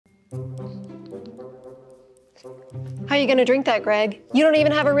How are you gonna drink that, Greg? You don't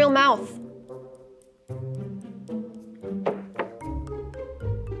even have a real mouth.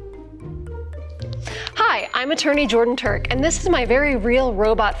 Hi, I'm attorney Jordan Turk, and this is my very real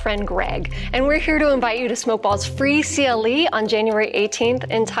robot friend Greg, and we're here to invite you to Smokeball's free CLE on January 18th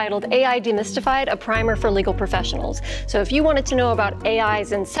entitled AI Demystified, a primer for legal professionals. So if you wanted to know about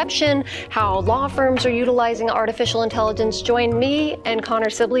AI's inception, how law firms are utilizing artificial intelligence, join me and Conor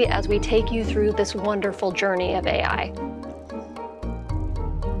Sibley as we take you through this wonderful journey of AI.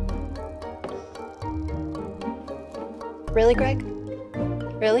 Really, Greg?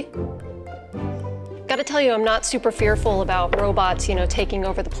 Really? Gotta tell you, I'm not super fearful about robots, taking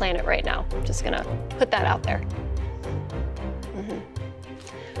over the planet right now. I'm just gonna put that out there.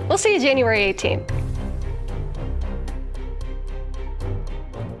 We'll see you January 18th.